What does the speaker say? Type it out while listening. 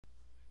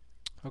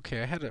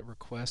Okay, I had a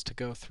request to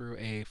go through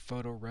a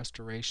photo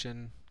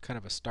restoration, kind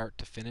of a start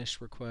to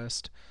finish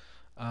request.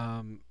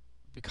 Um,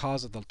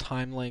 because of the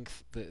time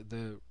length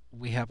the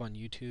we have on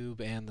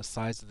YouTube and the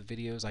size of the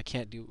videos, I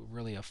can't do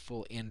really a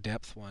full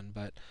in-depth one,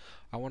 but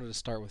I wanted to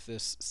start with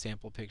this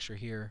sample picture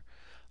here.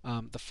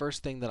 The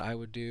first thing that I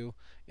would do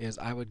is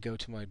I would go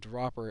to my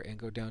dropper and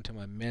go down to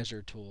my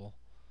measure tool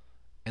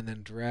and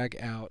then drag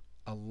out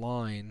a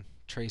line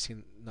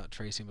tracing, not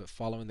tracing, but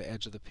following the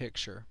edge of the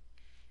picture.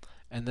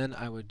 And then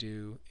I would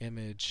do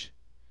image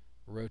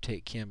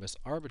rotate canvas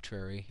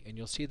arbitrary, and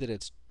you'll see that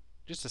it's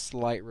just a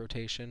slight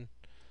rotation.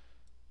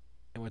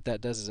 And what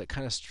that does is it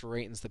kind of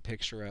straightens the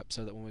picture up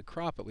so that when we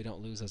crop it, we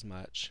don't lose as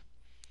much.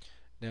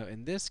 Now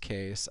in this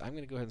case, I'm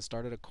going to go ahead and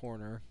start at a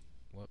corner.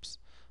 Whoops.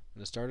 I'm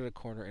going to start at a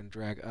corner and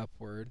drag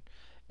upward.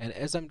 And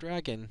as I'm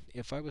dragging,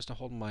 if I was to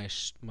hold my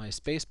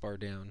space bar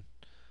down,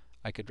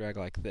 I could drag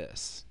like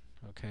this.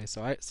 Okay,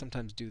 so I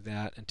sometimes do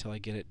that until I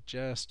get it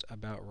just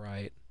about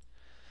right,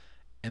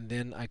 and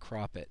then I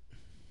crop it.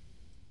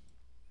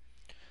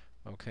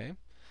 Okay,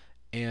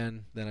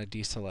 and then I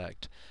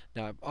deselect.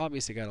 Now I've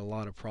obviously got a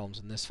lot of problems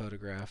in this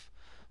photograph.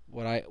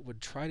 What I would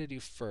try to do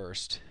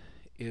first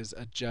is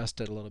adjust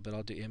it a little bit.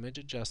 I'll do image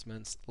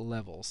adjustments,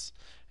 levels,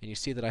 and you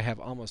see that I have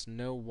almost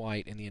no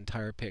white in the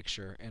entire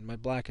picture, and my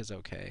black is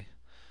okay.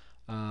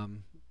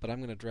 But I'm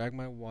going to drag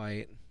my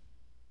white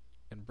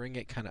and bring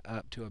it kind of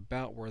up to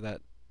about where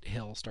that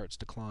hill starts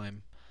to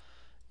climb.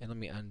 And let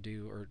me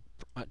undo or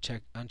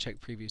uncheck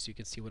preview so you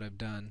can see what I've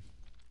done.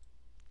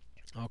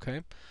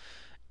 Okay.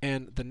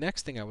 And the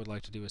next thing I would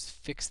like to do is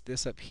fix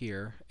this up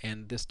here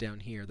and this down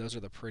here. Those are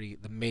the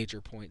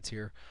major points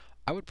here.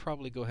 I would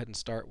probably go ahead and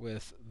start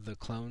with the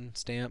clone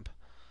stamp,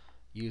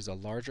 use a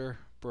larger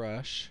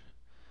brush,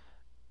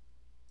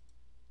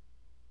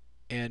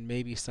 and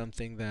maybe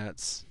something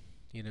that's,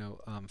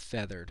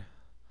 feathered,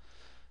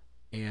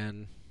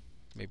 and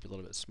maybe a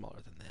little bit smaller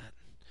than that.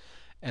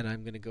 And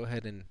I'm going to go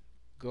ahead and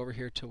go over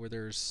here to where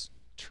there's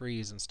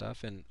trees and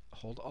stuff and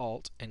hold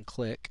Alt and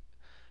click,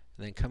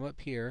 and then come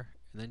up here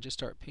and then just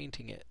start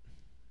painting it.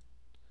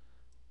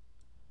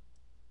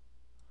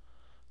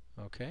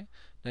 Okay,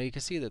 now you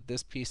can see that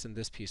this piece and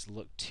this piece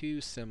look too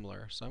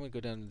similar, so I'm going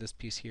to go down to this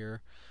piece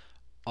here,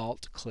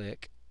 Alt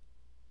click,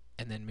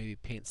 and then maybe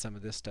paint some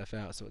of this stuff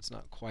out so it's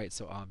not quite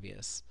so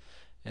obvious.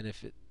 And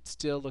if it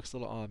still looks a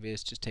little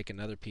obvious, just take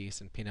another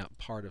piece and paint out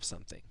part of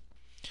something.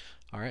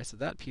 Alright, so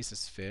that piece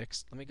is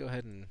fixed. Let me go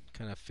ahead and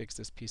kind of fix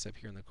this piece up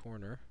here in the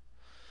corner.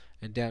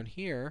 And down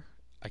here,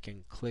 I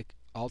can click,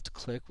 Alt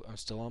click, I'm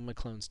still on my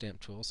clone stamp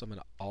tool, so I'm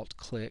going to Alt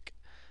click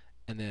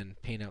and then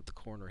paint out the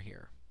corner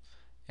here.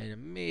 And I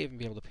may even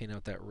be able to paint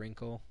out that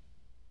wrinkle.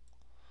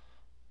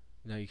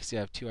 Now you can see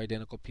I have two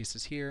identical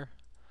pieces here.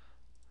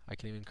 I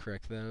can even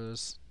correct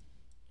those.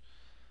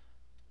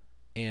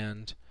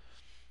 And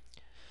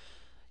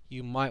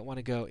you might want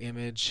to go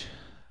image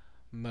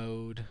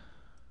mode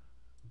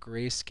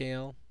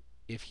grayscale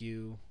if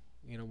you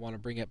want to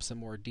bring up some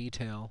more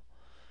detail,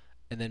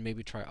 and then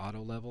maybe try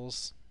auto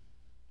levels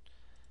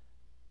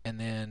and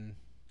then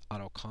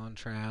auto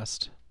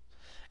contrast.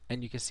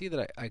 And you can see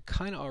that I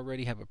kind of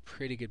already have a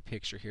pretty good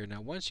picture here.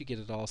 Now once you get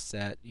it all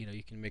set,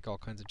 you can make all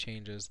kinds of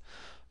changes.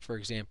 For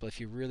example, if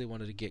you really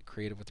wanted to get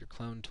creative with your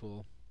clone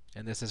tool,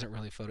 and this isn't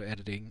really photo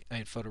editing, I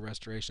mean photo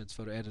restoration, it's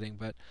photo editing,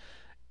 but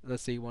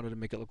let's say you wanted to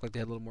make it look like they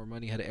had a little more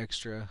money, had an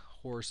extra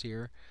horse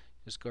here,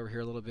 just go over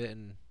here a little bit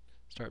and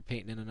start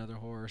painting in another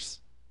horse.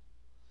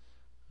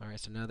 Alright,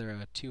 so now they're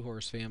a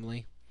two-horse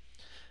family.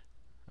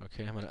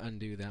 Okay, I'm going to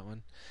undo that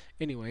one.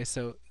 Anyway,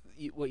 so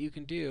what you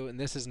can do, and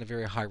this isn't a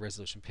very high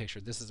resolution picture,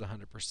 this is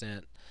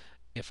 100%.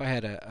 If I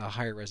had a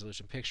higher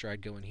resolution picture,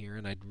 I'd go in here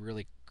and I'd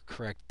really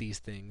correct these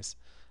things.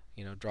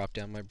 Drop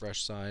down my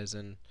brush size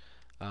and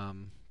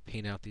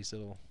paint out these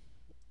little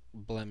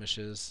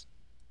blemishes.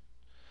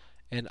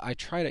 And I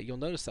tried it. You'll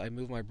notice that I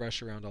move my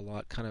brush around a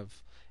lot, kind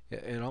of,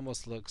 it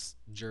almost looks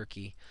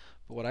jerky.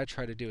 But what I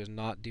try to do is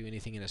not do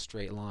anything in a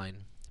straight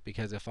line.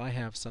 Because if I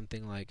have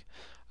something like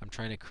I'm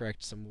trying to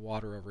correct some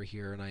water over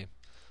here and I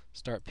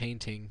start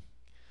painting,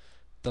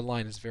 the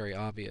line is very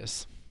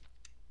obvious.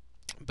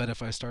 But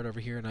if I start over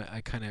here and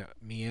I kind of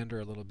meander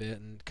a little bit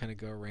and kind of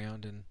go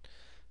around and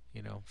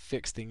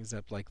fix things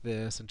up like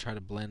this and try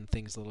to blend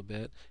things a little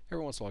bit,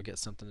 every once in a while I get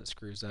something that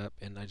screws up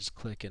and I just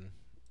click and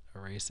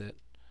erase it.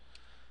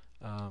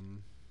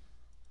 Um,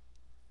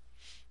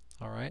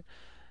 Alright,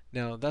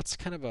 now that's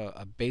kind of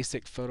a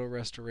basic photo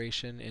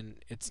restoration, and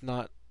it's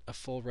not a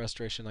full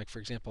restoration. Like for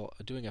example,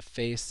 doing a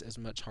face is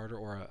much harder,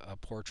 or a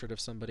portrait of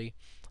somebody,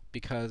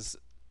 because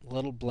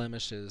little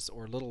blemishes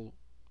or little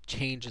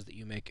changes that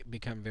you make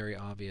become very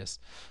obvious.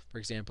 For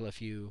example,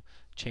 if you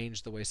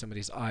change the way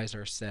somebody's eyes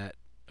are set,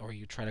 or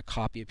you try to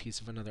copy a piece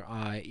of another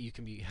eye, you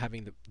can be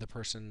having the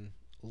person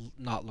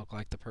not look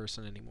like the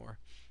person anymore.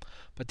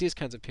 But these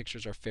kinds of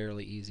pictures are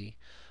fairly easy.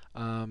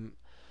 Um,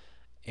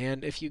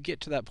 and if you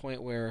get to that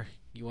point where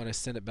you want to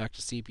send it back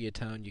to sepia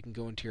tone, you can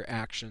go into your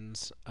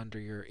actions under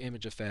your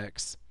image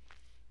effects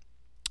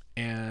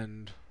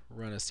and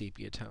run a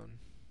sepia tone.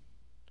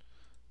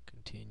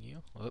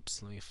 Continue.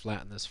 Oops, let me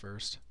flatten this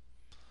first.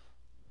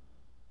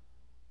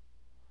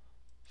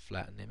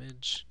 flatten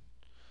image.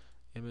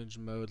 Image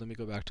mode, let me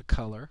go back to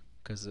color,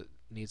 because it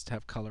needs to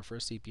have color for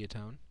a sepia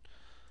tone.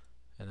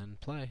 And then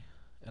play.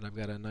 And I've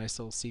got a nice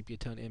little sepia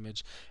tone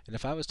image. And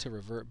if I was to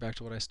revert back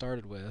to what I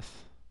started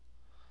with,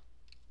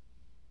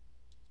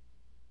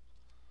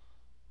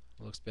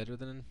 it looks better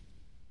than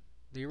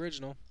the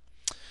original.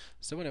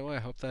 So anyway, I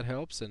hope that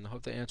helps and I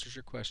hope that answers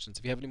your questions.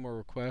 If you have any more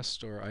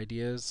requests or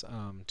ideas,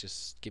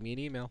 just give me an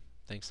email.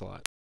 Thanks a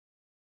lot.